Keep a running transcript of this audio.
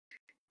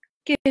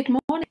Good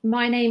morning.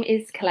 My name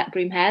is Colette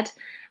Broomhead,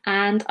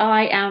 and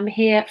I am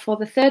here for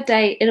the third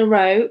day in a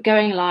row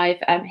going live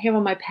here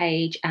on my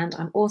page. And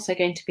I'm also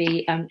going to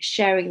be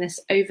sharing this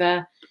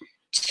over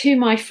to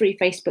my free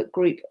Facebook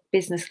group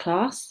business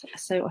class.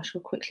 So I shall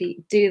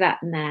quickly do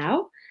that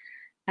now.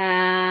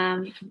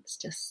 Let's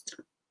just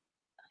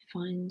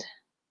find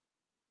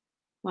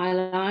my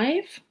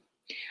live.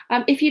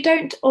 If you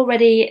don't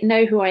already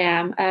know who I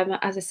am,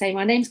 as I say,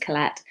 my name's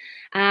Colette,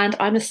 and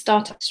I'm a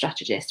startup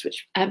strategist,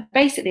 which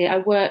basically I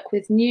work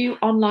with new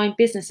online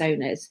business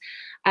owners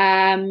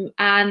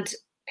and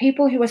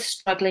people who are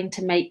struggling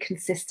to make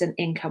consistent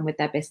income with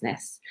their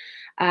business.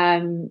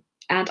 And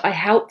I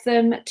help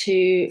them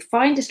to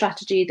find a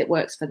strategy that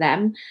works for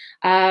them,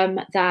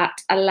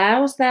 that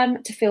allows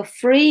them to feel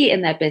free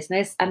in their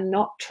business and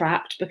not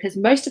trapped, because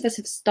most of us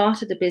have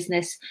started a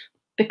business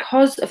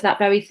because of that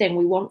very thing.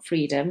 We want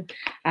freedom,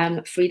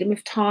 freedom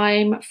of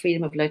time,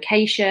 freedom of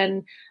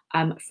location,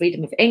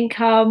 freedom of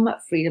income,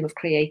 freedom of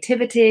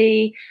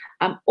creativity,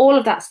 all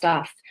of that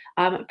stuff.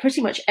 Pretty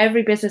much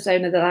every business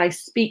owner that I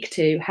speak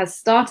to has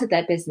started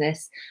their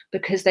business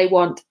because they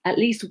want at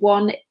least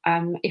one,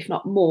 if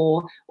not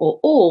more, or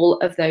all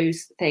of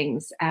those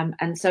things.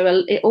 And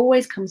so it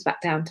always comes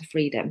back down to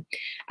freedom.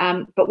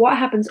 But what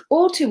happens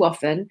all too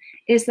often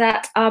is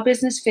that our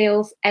business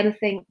feels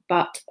anything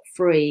but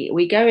free.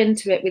 We go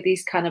into it with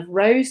these kind of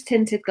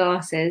rose-tinted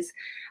glasses,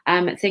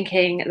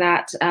 thinking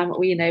that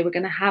we're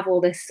going to have all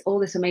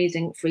this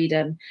amazing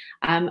freedom,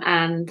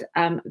 and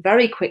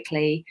very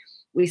quickly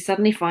we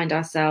suddenly find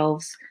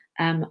ourselves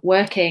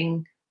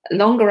working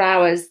longer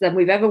hours than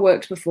we've ever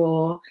worked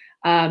before,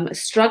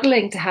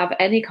 struggling to have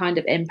any kind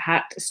of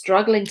impact,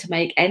 struggling to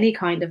make any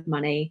kind of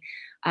money,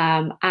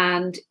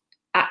 and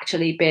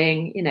actually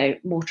being,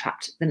 more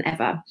trapped than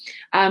ever.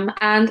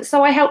 And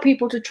so I help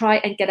people to try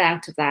and get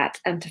out of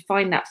that and to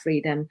find that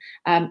freedom,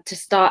 to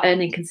start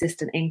earning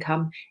consistent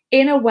income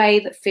in a way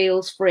that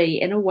feels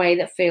free, in a way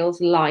that feels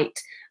light,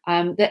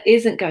 that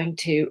isn't going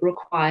to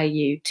require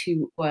you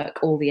to work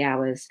all the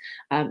hours,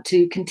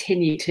 to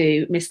continue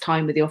to miss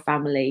time with your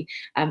family,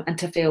 and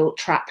to feel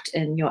trapped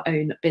in your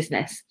own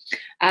business.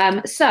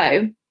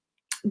 So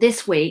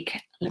this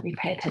week, let me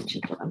pay attention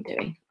to what I'm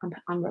doing.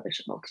 I'm rubbish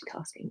at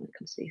multitasking when it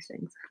comes to these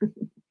things.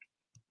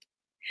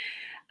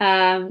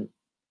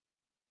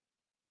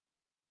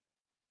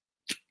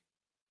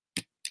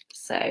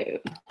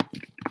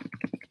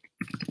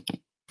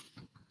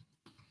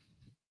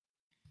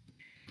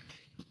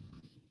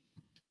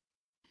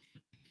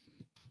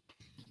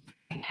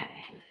 Okay,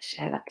 let's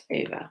share that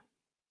over.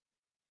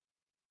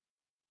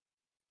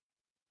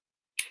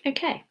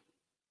 Okay.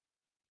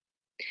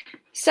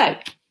 So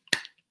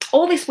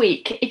all this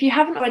week, if you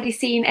haven't already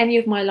seen any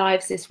of my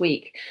lives this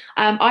week,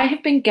 I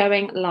have been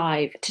going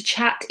live to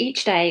chat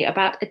each day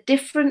about a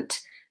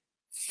different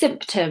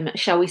symptom,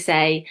 shall we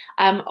say,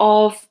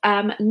 of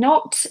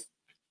not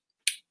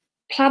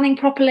planning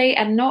properly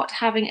and not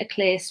having a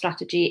clear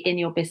strategy in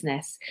your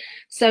business.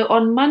 So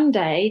on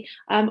Monday,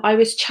 I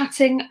was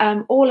chatting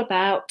all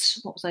about,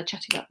 what was I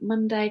chatting about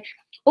Monday?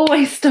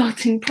 Always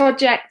starting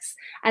projects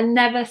and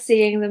never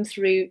seeing them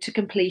through to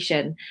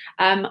completion.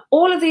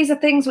 All of these are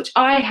things which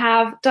I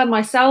have done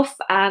myself,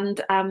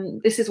 and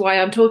this is why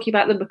I'm talking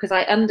about them, because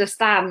I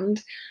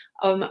understand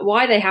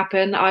why they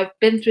happen. I've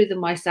been through them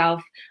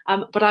myself,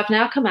 but I've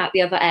now come out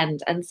the other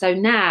end. And so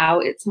now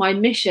it's my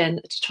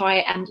mission to try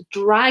and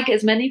drag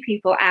as many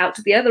people out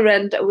to the other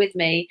end with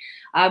me,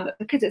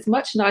 because it's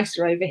much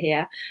nicer over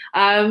here.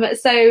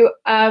 So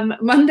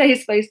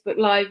Monday's Facebook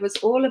Live was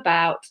all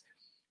about,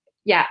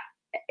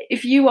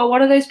 if you are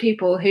one of those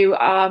people who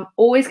are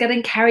always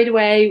getting carried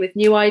away with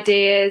new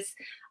ideas,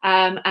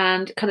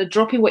 and kind of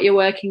dropping what you're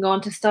working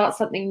on to start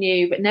something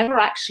new, but never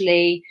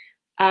actually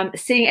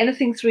seeing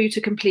anything through to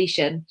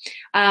completion,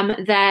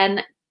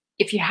 then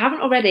if you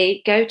haven't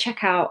already, go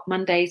check out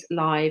Monday's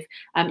live.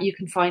 You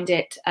can find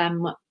it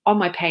on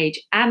my page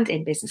and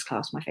in business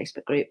class, my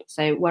Facebook group.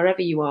 So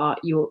wherever you are,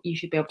 you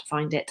should be able to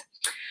find it.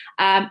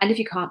 And if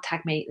you can't,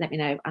 tag me, let me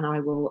know, and I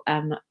will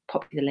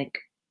pop you the link.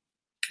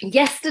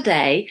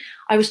 Yesterday,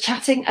 I was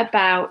chatting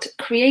about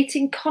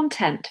creating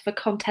content for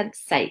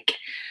content's sake.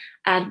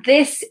 And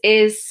this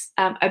is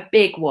a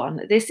big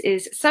one. This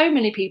is, so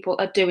many people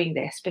are doing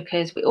this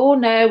because we all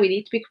know we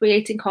need to be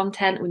creating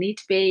content. We need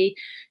to be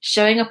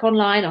showing up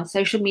online on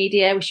social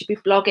media. We should be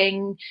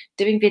blogging,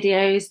 doing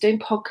videos, doing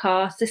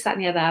podcasts, this, that,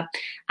 and the other.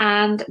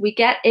 And we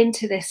get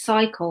into this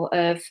cycle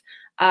of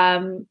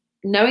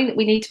knowing that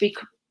we need to be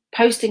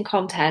posting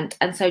content.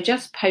 And so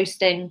just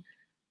posting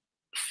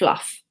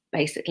fluff,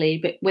 basically,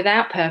 but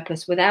without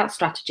purpose, without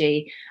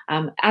strategy,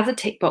 as a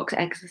tick box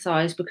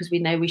exercise, because we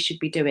know we should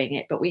be doing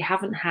it, but we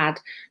haven't had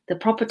the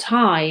proper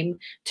time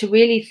to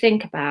really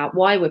think about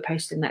why we're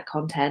posting that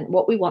content,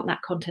 what we want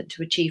that content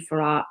to achieve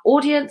for our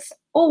audience,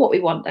 or what we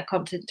want that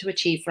content to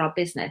achieve for our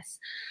business.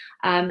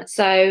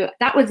 So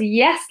that was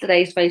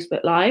yesterday's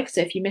Facebook Live. So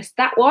if you missed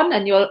that one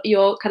and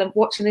you're kind of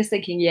watching this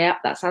thinking, yeah,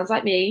 that sounds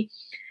like me,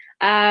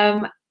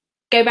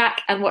 go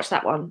back and watch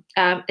that one.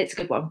 It's a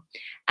good one.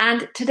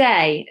 And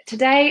today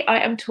I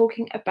am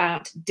talking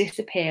about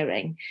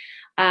disappearing.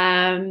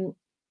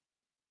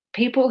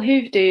 People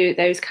who do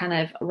those kind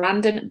of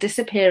random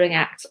disappearing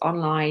acts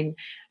online.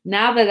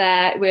 Now they're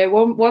there. We're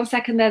one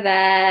second they're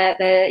there.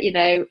 They're, you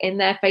know, in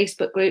their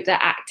Facebook group. They're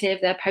active.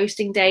 They're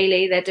posting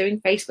daily. They're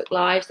doing Facebook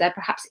lives. They're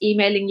perhaps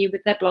emailing you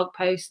with their blog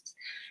posts,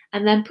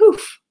 and then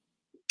poof,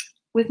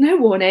 with no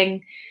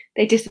warning,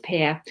 they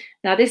disappear.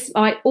 Now, this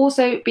might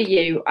also be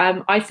you.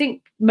 I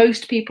think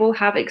most people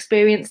have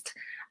experienced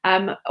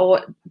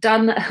or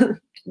done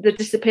the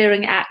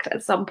disappearing act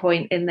at some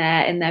point in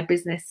their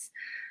business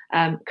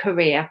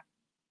career.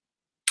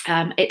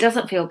 It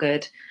doesn't feel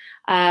good.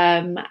 So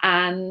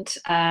I'm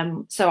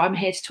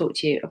here to talk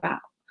to you about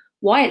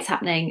why it's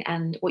happening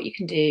and what you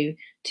can do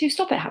to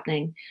stop it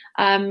happening.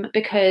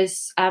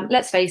 Because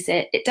let's face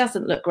it, it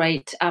doesn't look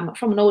great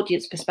from an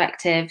audience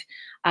perspective.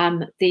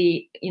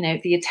 The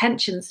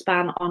attention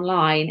span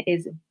online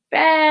is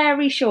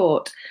very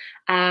short.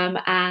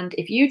 And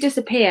if you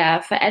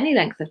disappear for any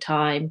length of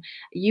time,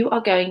 you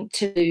are going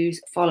to lose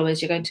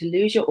followers, you're going to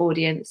lose your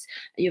audience,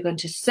 you're going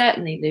to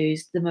certainly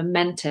lose the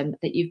momentum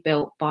that you've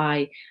built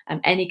by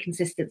any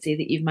consistency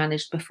that you've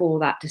managed before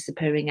that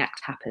disappearing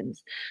act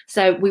happens.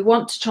 So we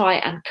want to try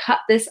and cut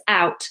this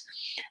out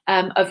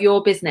of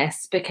your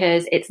business,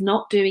 because it's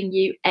not doing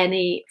you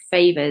any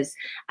favors.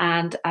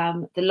 And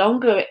the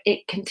longer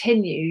it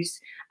continues,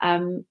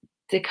 the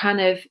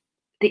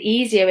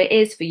easier it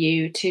is for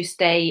you to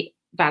stay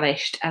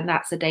vanished, and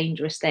that's a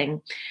dangerous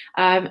thing.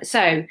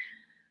 So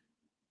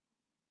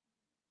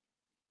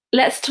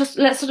let's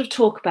sort of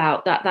talk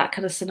about that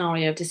kind of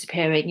scenario of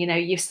disappearing. You know,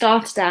 you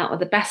started out with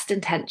the best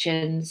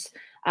intentions.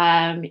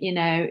 You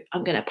know,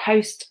 I'm going to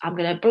post, I'm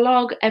going to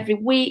blog every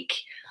week.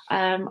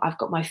 I've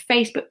got my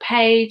Facebook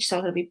page, so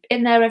I'm going to be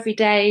in there every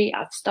day.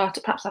 I've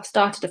started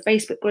a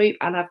Facebook group,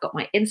 and I've got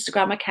my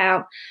Instagram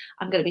account.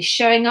 I'm going to be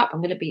showing up.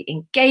 I'm going to be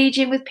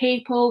engaging with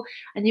people,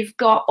 and you've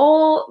got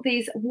all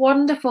these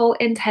wonderful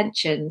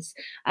intentions.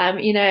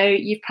 You know,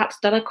 you've perhaps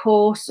done a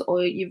course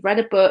or you've read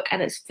a book,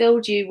 and it's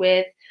filled you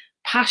with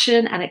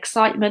passion and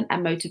excitement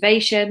and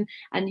motivation,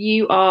 and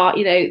you are,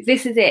 you know,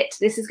 this is it.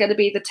 This is going to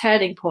be the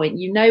turning point.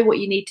 You know what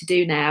you need to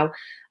do now.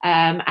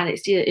 And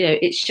it's, you know,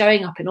 it's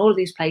showing up in all of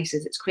these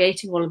places. It's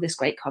creating all of this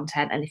great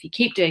content. And if you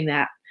keep doing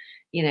that,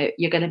 you know,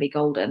 you're going to be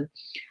golden.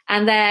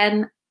 And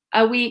then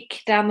a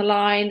week down the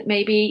line,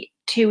 maybe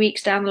 2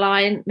 weeks down the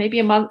line, maybe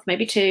a month,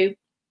 maybe two,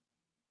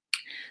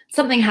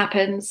 something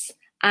happens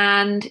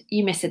and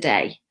you miss a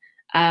day.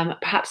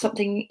 Perhaps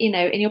something, you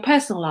know, in your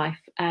personal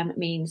life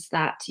means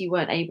that you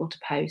weren't able to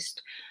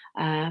post.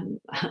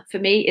 For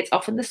me, it's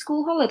often the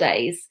school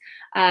holidays,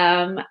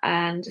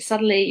 and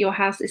suddenly your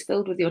house is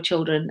filled with your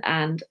children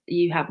and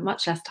you have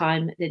much less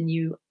time than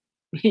you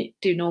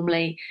do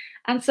normally,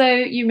 and so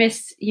you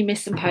miss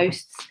some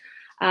posts,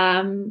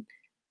 and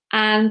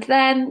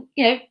then,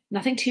 you know,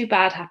 nothing too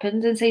bad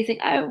happens, and so you think,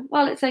 oh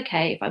well, it's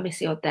okay if I miss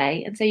the odd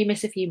day, and so you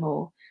miss a few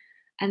more,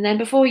 and then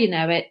before you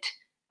know it,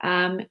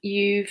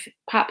 you've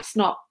perhaps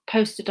not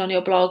posted on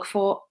your blog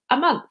for a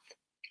month,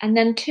 and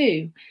then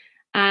two.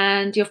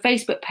 And your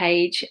Facebook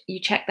page,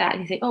 you check that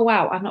and you think, oh,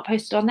 wow, I've not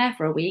posted on there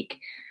for a week.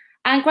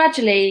 And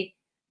gradually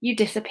you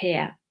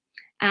disappear.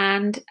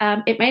 And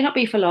it may not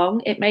be for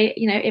long. It may,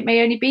 you know, it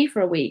may only be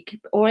for a week,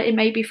 or it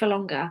may be for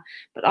longer.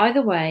 But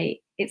either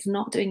way, it's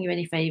not doing you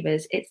any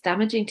favors. It's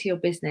damaging to your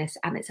business,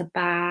 and it's a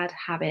bad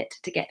habit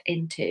to get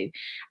into.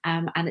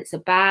 And it's a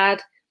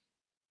bad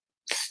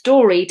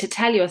story to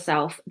tell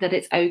yourself that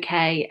it's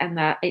okay and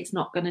that it's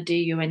not going to do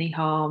you any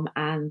harm,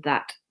 and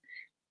that,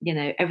 you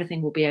know,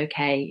 everything will be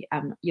okay.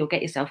 You'll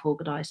get yourself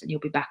organized and you'll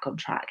be back on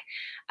track.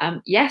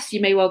 Yes,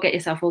 you may well get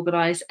yourself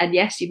organized, and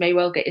yes, you may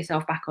well get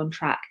yourself back on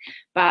track,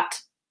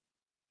 but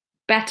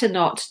better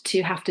not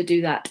to have to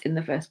do that in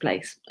the first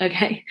place.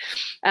 Okay.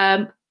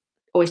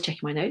 Always checking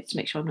my notes to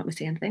make sure I'm not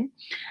missing anything.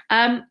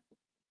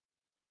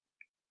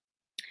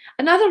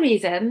 Another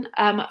reason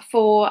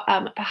for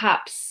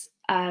perhaps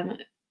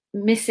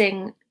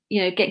missing,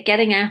 you know,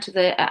 getting out of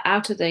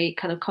the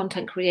kind of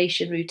content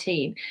creation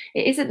routine,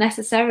 it isn't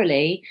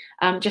necessarily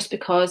just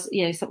because,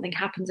 you know, something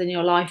happens in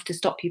your life to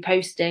stop you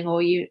posting,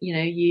 or you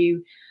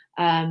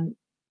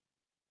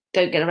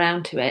don't get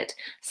around to it.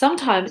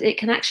 Sometimes it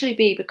can actually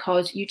be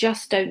because you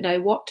just don't know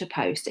what to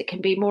post. It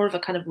can be more of a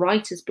kind of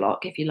writer's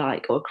block, if you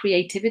like, or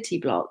creativity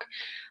block.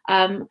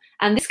 And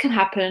this can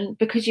happen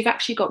because you've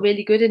actually got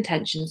really good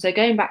intentions. So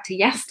going back to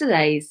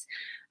yesterday's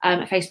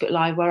Facebook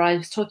Live, where I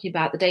was talking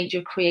about the danger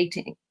of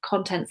creating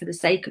content for the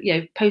sake of, you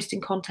know,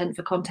 posting content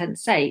for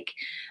content's sake.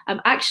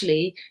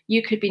 Actually,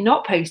 you could be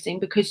not posting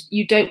because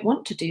you don't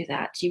want to do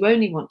that. You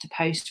only want to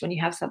post when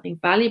you have something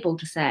valuable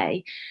to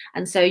say.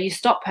 And so you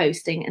stop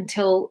posting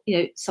until, you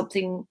know,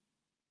 something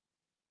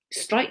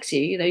strikes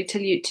you, you know,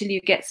 till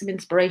you get some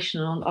inspiration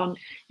on,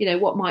 you know,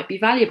 what might be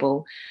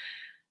valuable.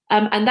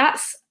 And that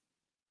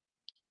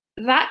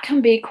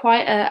can be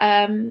quite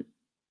a,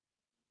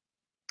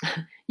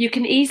 you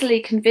can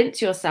easily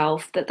convince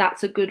yourself that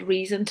that's a good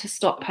reason to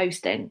stop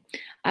posting,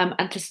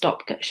 and to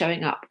stop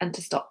showing up and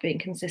to stop being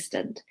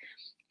consistent.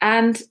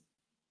 And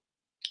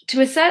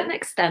to a certain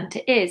extent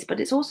it is, but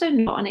it's also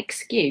not an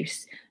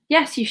excuse.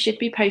 Yes, you should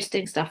be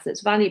posting stuff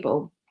that's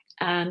valuable,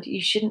 and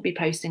you shouldn't be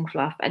posting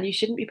fluff, and you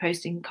shouldn't be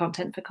posting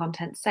content for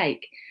content's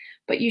sake,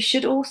 but you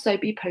should also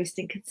be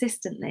posting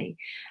consistently.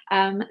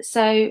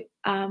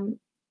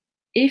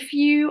 If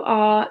you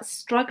are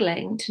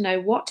struggling to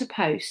know what to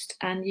post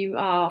and you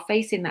are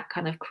facing that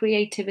kind of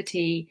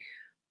creativity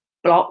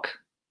block,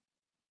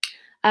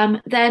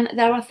 then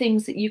there are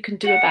things that you can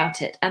do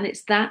about it. And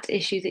it's that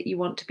issue that you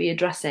want to be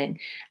addressing.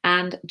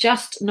 And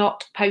just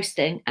not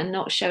posting and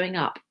not showing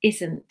up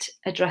isn't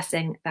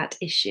addressing that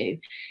issue.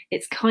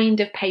 It's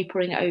kind of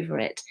papering over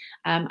it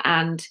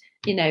and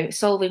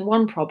solving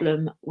one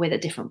problem with a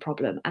different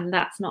problem, and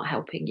that's not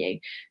helping you.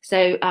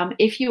 So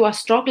if you are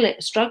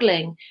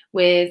struggling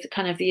with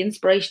kind of the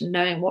inspiration,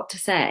 knowing what to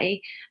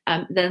say,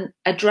 then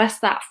address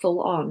that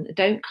full on.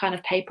 Don't kind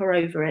of paper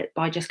over it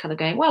by just kind of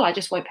going, well, I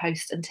just won't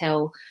post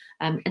until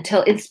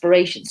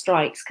inspiration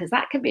strikes, because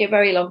that can be a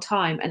very long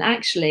time. And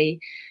actually,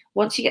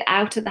 once you get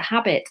out of the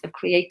habit of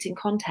creating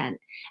content,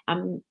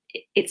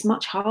 it's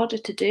much harder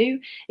to do.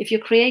 If you're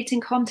creating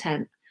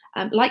content,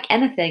 like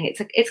anything,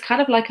 it's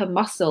kind of like a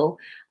muscle,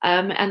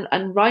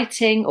 and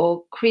writing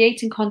or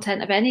creating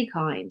content of any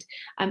kind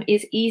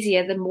is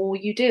easier the more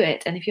you do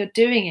it. And if you're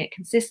doing it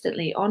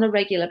consistently on a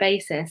regular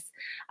basis,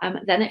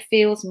 then it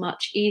feels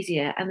much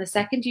easier. And the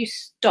second you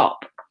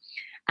stop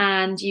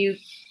and you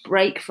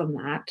break from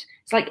that,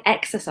 it's like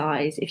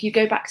exercise. If you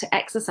go back to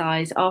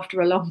exercise after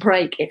a long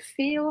break, it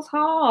feels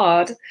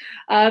hard.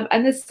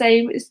 And the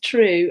same is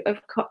true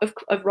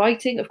of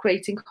writing, of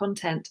creating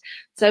content.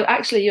 So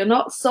actually, you're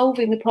not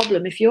solving the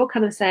problem. If you're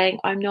kind of saying,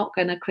 I'm not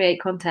going to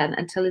create content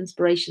until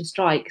inspiration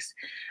strikes,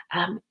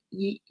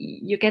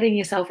 you're getting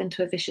yourself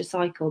into a vicious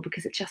cycle,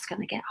 because it's just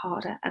going to get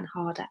harder and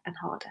harder and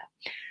harder.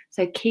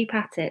 So keep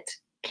at it,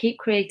 keep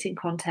creating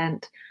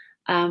content.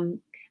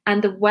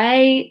 And the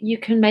way you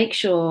can make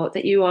sure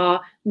that you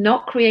are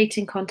not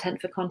creating content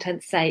for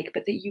content's sake,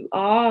 but that you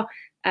are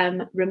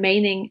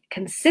remaining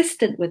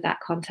consistent with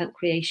that content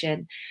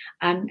creation,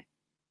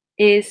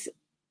 is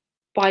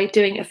by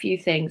doing a few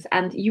things.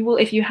 And you will,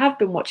 if you have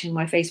been watching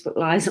my Facebook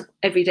Lives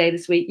every day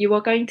this week, you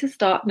are going to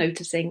start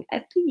noticing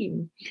a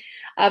theme.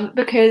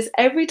 Because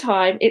every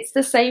time it's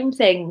the same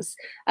things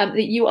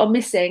that you are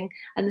missing,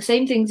 and the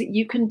same things that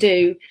you can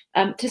do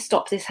to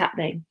stop this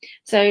happening.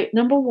 So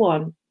number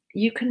one,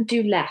 you can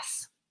do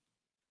less.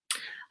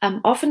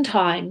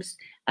 Oftentimes,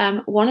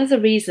 one of the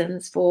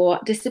reasons for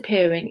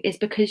disappearing is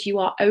because you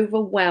are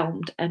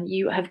overwhelmed and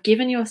you have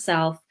given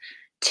yourself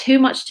too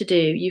much to do.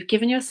 You've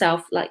given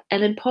yourself like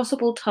an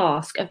impossible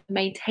task of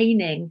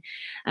maintaining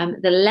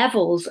the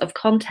levels of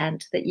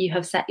content that you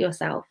have set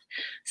yourself.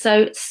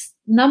 So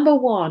number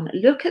one,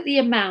 look at the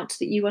amount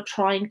that you are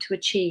trying to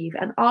achieve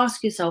and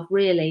ask yourself,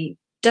 really,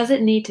 does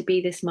it need to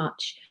be this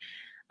much?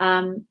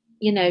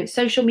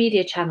 Social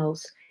media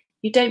channels,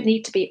 you don't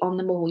need to be on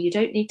them all. You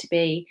don't need to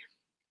be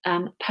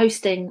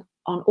posting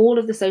on all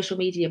of the social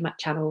media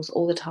channels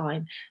all the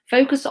time.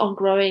 Focus on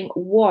growing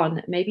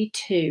one, maybe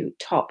two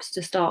tops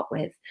to start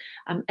with.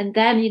 And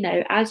then,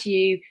 as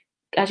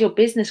your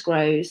business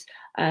grows,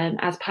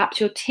 as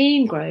perhaps your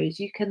team grows,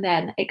 you can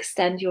then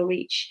extend your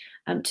reach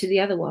to the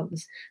other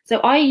ones. So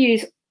I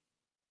use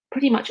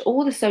pretty much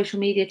all the social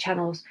media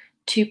channels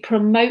to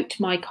promote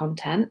my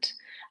content.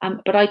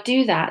 But I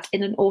do that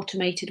in an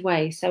automated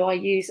way. So I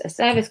use a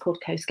service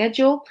called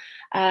CoSchedule,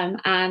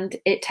 and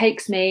it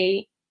takes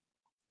me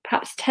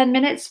perhaps 10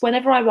 minutes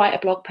whenever I write a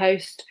blog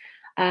post.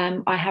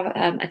 I have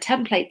a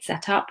template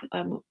set up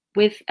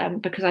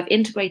because I've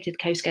integrated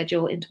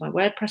CoSchedule into my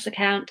WordPress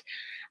account,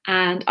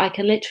 and I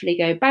can literally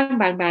go bang,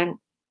 bang,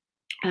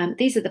 bang.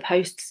 These are the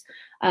posts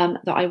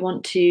that I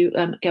want to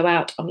go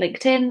out on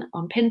LinkedIn,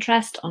 on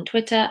Pinterest, on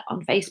Twitter,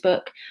 on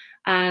Facebook,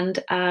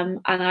 and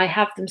I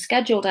have them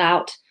scheduled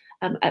out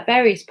at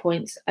various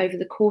points over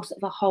the course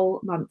of a whole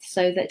month,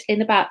 so that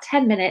in about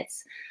 10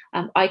 minutes,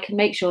 I can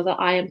make sure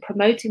that I am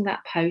promoting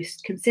that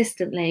post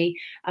consistently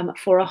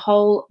for a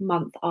whole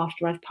month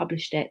after I've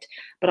published it.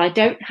 But I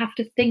don't have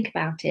to think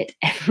about it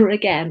ever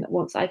again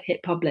once I've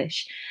hit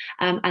publish.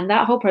 And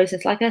that whole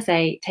process, like I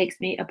say,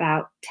 takes me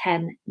about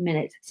 10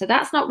 minutes. So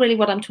that's not really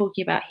what I'm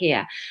talking about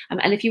here.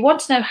 And if you want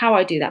to know how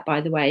I do that, by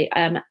the way,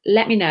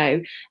 let me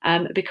know,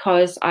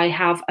 because I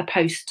have a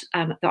post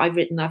that I've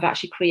written. I've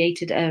actually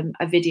created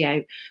a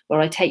video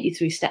where I take you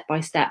through step by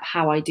step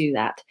how I do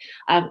that.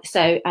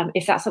 So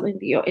if that's something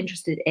that you're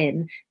interested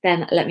in,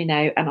 then let me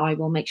know, and I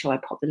will make sure I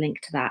pop the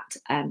link to that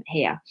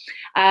here.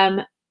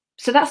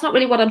 So that's not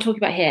really what I'm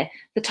talking about here.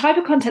 The type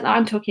of content that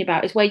I'm talking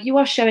about is where you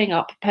are showing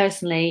up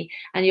personally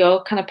and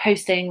you're kind of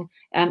posting,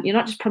 you're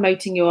not just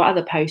promoting your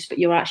other post, but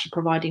you're actually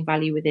providing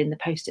value within the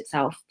post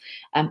itself,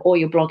 or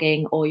you're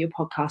blogging or you're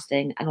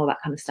podcasting and all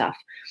that kind of stuff.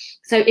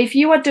 So if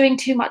you are doing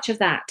too much of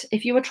that,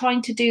 if you are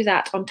trying to do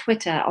that on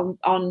Twitter,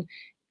 on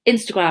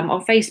Instagram,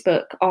 on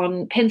Facebook,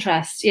 on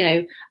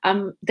Pinterest,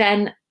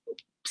 then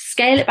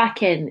scale it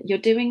back in. You're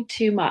doing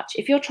too much.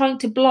 If you're trying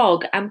to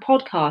blog and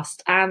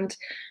podcast and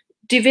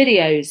do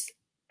videos,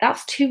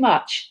 that's too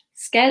much.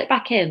 scale it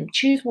back in,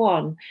 choose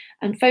one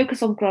and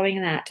focus on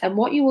growing that. And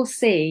what you will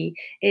see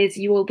is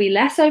you will be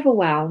less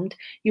overwhelmed.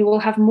 You will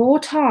have more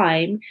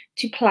time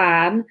to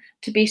plan,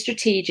 to be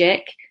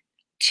strategic,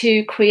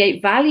 to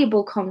create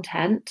valuable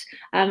content,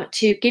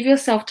 to give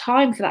yourself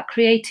time for that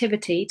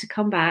creativity to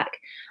come back.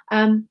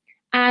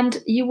 And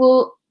you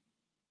will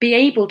be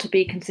able to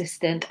be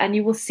consistent, and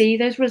you will see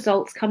those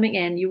results coming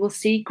in. You will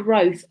see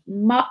growth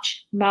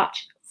much,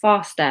 much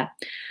faster.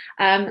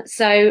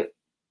 So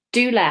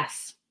do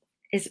less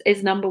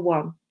is number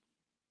one.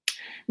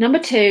 Number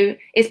two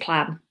is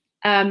plan.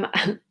 And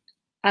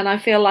I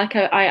feel like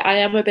I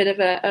am a bit of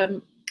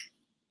a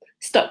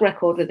stuck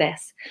record with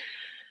this.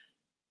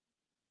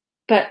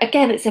 But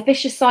again, it's a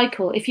vicious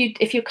cycle. If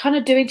you're kind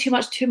of doing too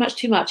much,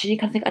 and you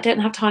kind of think, I don't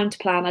have time to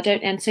plan,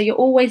 and so you're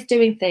always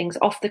doing things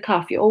off the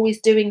cuff. You're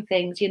always doing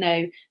things,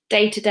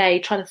 day to day,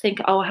 trying to think,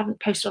 oh, I haven't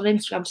posted on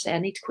Instagram today. I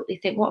need to quickly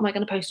think, what am I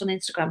going to post on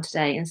Instagram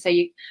today? And so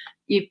you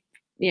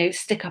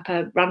stick up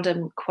a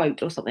random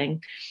quote or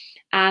something,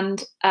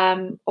 and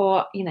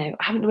or I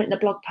haven't written a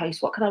blog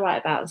post. What can I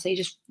write about? And so you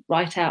just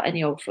write out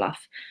any old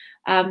fluff.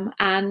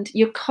 And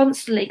you're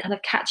constantly kind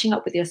of catching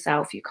up with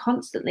yourself. You're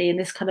constantly in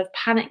this kind of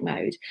panic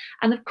mode.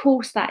 And of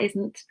course, that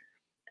isn't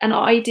an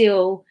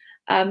ideal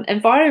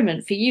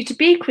environment for you to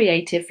be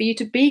creative, for you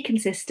to be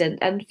consistent,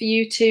 and for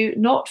you to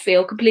not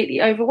feel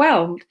completely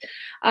overwhelmed.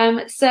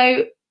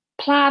 So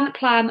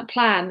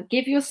plan.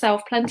 Give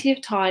yourself plenty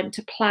of time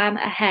to plan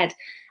ahead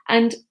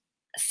and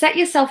set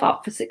yourself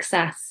up for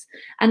success.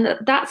 And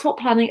that's what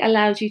planning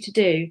allows you to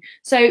do.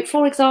 So,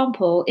 for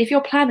example, if you're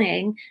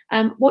planning,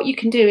 what you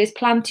can do is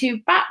plan to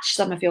batch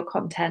some of your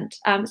content.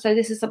 So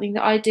this is something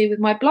that I do with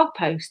my blog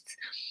posts,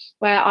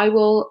 where I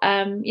will,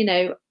 in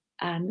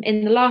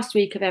the last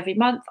week of every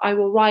month, I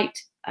will write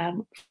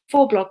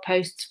 4 blog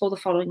posts for the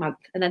following month,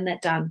 and then they're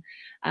done.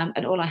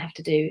 And all I have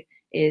to do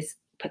is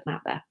put them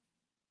out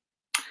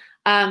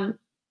there.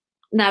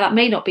 Now, that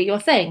may not be your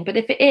thing, but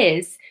if it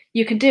is,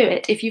 you can do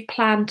it if you've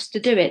planned to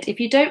do it. If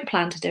you don't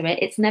plan to do it,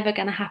 it's never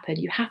going to happen.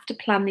 You have to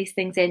plan these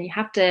things in. You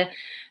have to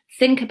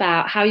think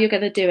about how you're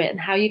going to do it and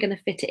how you're going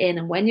to fit it in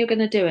and when you're going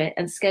to do it,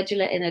 and schedule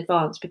it in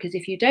advance, because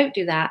if you don't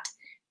do that,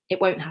 it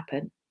won't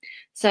happen.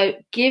 So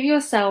give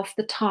yourself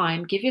the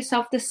time, give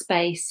yourself the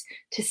space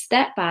to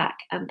step back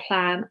and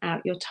plan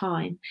out your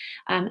time.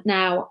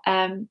 Now,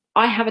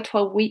 I have a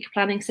 12-week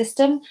planning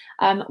system,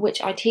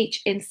 which I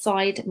teach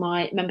inside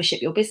my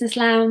membership, Your Business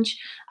Lounge.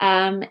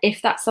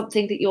 If that's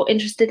something that you're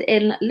interested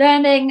in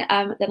learning,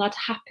 then I'd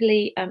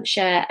happily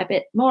share a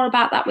bit more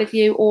about that with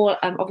you, or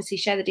obviously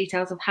share the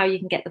details of how you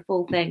can get the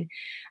full thing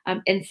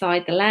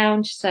inside the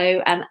lounge.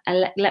 So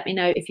let me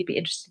know if you'd be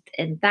interested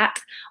in that.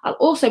 I'll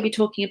also be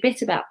talking a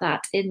bit about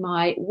that in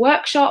my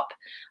workshop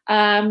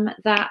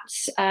that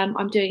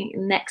I'm doing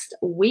next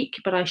week,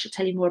 but I should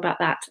tell you more about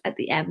that at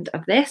the end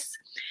of this.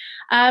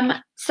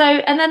 And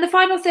then the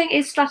final thing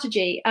is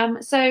strategy.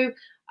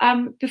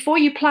 Before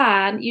you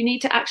plan, you need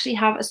to actually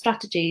have a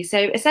strategy. So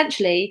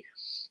essentially,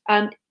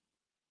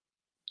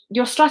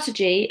 your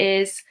strategy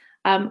is,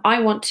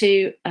 I want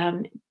to,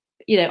 I'm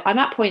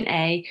at point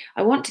A,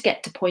 I want to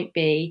get to point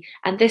B,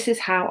 and this is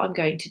how I'm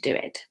going to do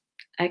it.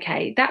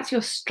 Okay, that's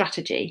your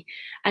strategy.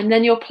 And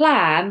then your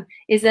plan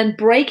is then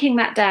breaking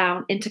that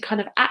down into kind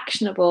of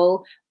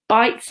actionable,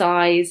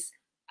 bite-size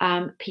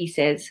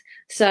pieces.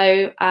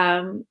 So,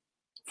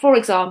 for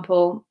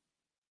example,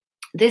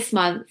 this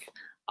month,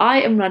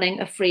 I am running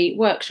a free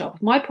workshop.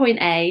 My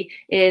point A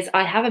is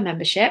I have a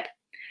membership,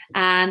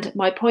 and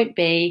my point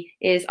B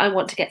is I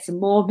want to get some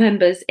more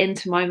members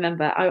into my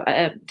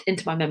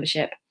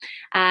membership.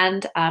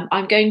 And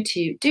I'm going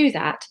to do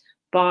that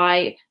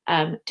by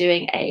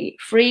doing a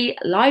free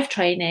live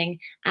training,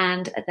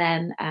 and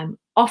then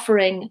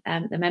offering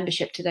the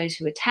membership to those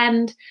who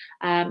attend,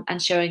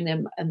 and showing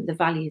them the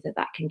value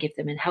that can give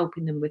them, and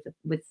helping them with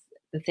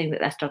the thing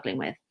that they're struggling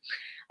with.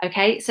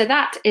 Okay, so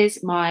that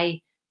is my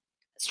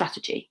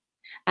strategy.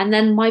 And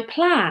then my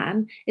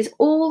plan is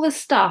all the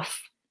stuff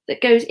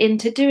that goes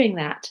into doing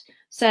that.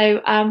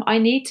 So I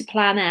need to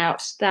plan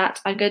out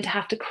that I'm going to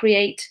have to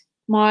create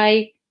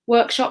my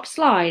workshop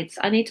slides.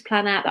 I need to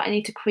plan out that I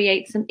need to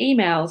create some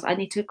emails. I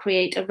need to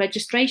create a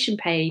registration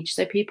page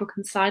so people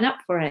can sign up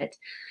for it,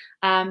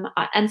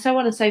 and so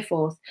on and so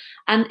forth.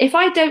 And if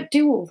I don't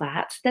do all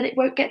that, then it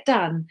won't get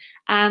done.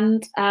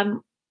 And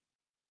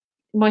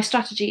my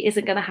strategy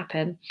isn't going to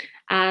happen.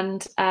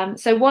 And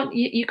so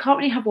you can't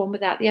really have one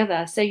without the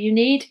other. So you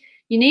need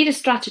a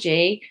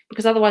strategy,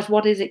 because otherwise,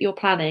 what is it you're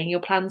planning? Your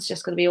plan's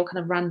just going to be all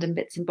kind of random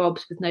bits and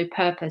bobs with no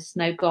purpose,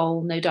 no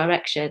goal, no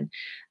direction.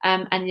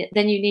 And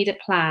then you need a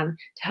plan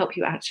to help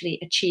you actually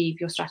achieve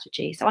your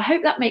strategy. So I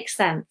hope that makes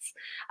sense.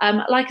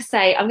 Like I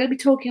say, I'm going to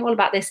be talking all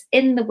about this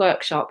in the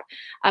workshop.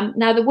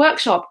 Now, the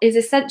workshop is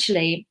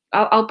essentially,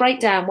 I'll break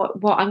down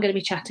what I'm going to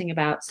be chatting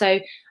about. So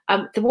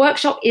the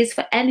workshop is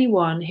for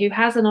anyone who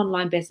has an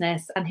online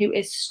business and who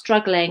is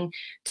struggling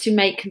to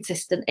make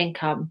consistent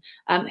income,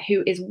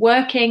 who is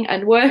working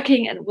and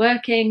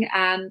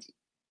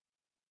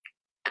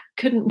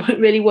couldn't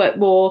really work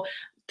more,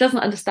 you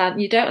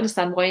don't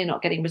understand why you're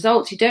not getting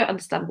results, you don't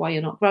understand why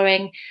you're not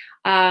growing,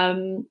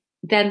 then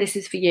this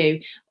is for you.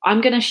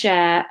 I'm going to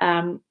share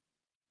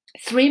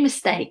 3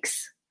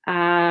 mistakes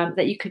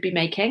that you could be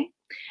making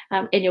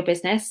in your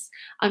business.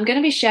 I'm going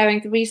to be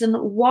sharing the reason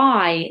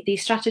why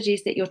these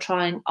strategies that you're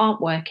trying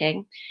aren't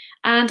working.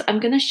 And I'm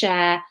going to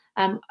share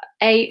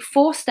a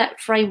 4-step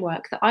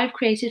framework that I've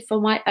created for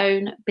my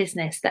own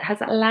business that has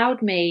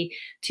allowed me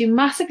to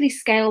massively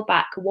scale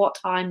back what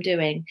I'm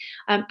doing,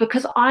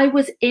 because I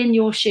was in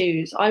your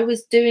shoes. I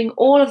was doing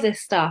all of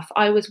this stuff.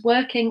 I was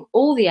working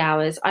all the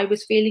hours. I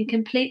was feeling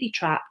completely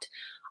trapped.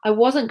 I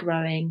wasn't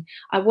growing.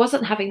 I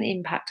wasn't having the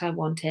impact I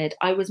wanted.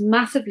 I was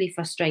massively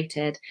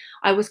frustrated.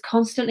 I was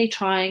constantly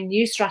trying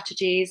new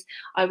strategies.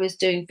 I was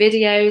doing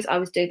videos. I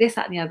was doing this,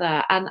 that, and the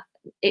other. And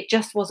it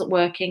just wasn't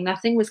working.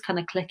 Nothing was kind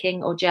of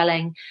clicking or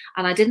gelling.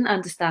 And I didn't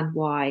understand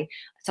why.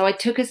 So I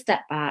took a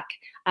step back.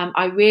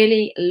 I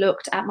really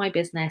looked at my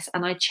business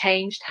and I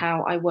changed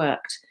how I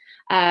worked.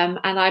 And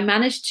I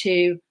managed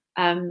to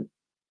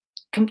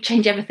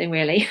change everything,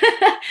 really.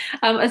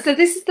 So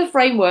this is the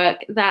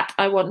framework that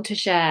I want to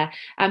share.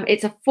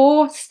 It's a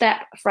 4-step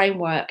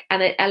framework,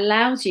 and it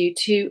allows you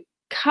to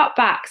cut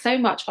back so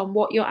much on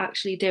what you're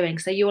actually doing.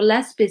 So you're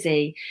less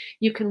busy,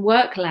 you can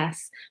work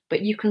less,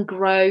 but you can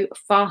grow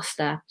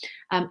faster,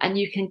 and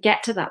you can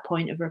get to that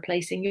point of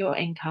replacing your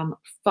income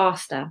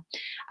faster.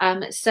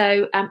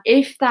 So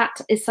if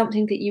that is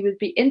something that you would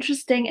be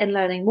interested in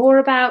learning more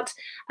about,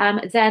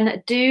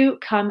 then do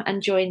come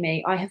and join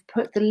me. I have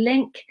put the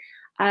link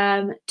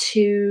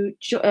to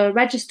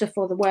register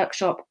for the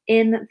workshop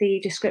in the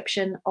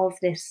description of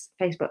this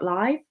Facebook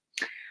Live.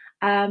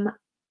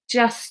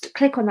 Just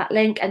click on that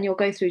link and you'll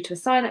go through to a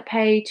sign-up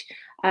page.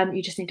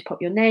 You just need to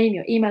pop your name,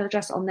 your email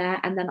address on there,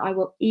 and then I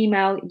will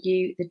email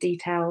you the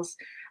details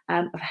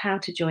of how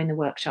to join the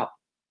workshop.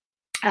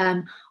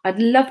 I'd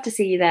love to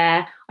see you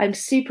there. I'm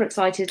super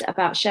excited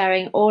about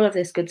sharing all of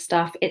this good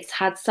stuff. It's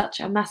had such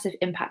a massive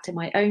impact in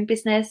my own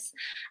business,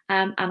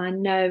 and I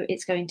know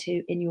it's going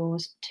to in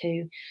yours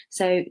too.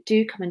 So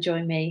do come and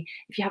join me.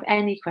 If you have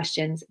any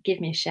questions,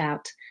 give me a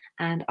shout,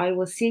 and I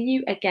will see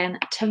you again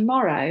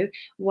tomorrow,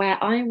 where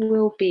I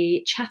will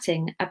be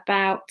chatting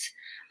about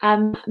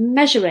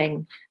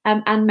measuring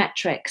and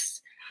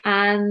metrics,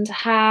 and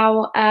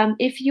how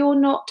if you're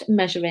not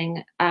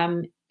measuring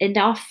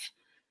enough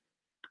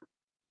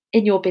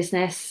in your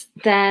business,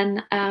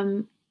 then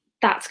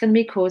that's going to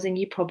be causing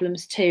you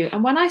problems too.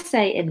 And when I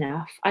say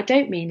enough, I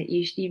don't mean that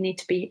you need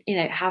to be,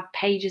 have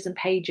pages and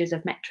pages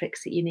of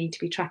metrics that you need to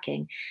be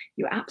tracking.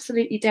 You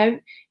absolutely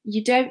don't.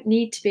 You don't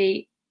need to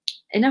be,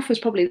 enough was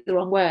probably the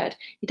wrong word.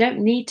 You don't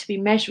need to be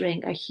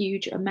measuring a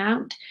huge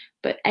amount,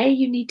 but A,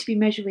 you need to be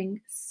measuring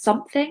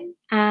something,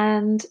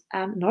 and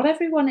not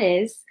everyone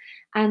is.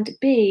 And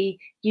B,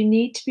 you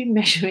need to be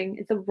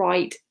measuring the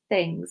right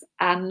things,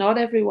 and not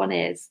everyone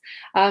is.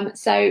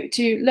 So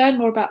to learn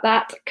more about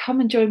that, come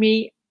and join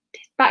me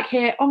back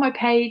here on my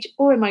page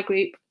or in my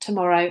group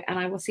tomorrow, and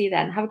I will see you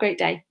then. Have a great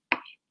day.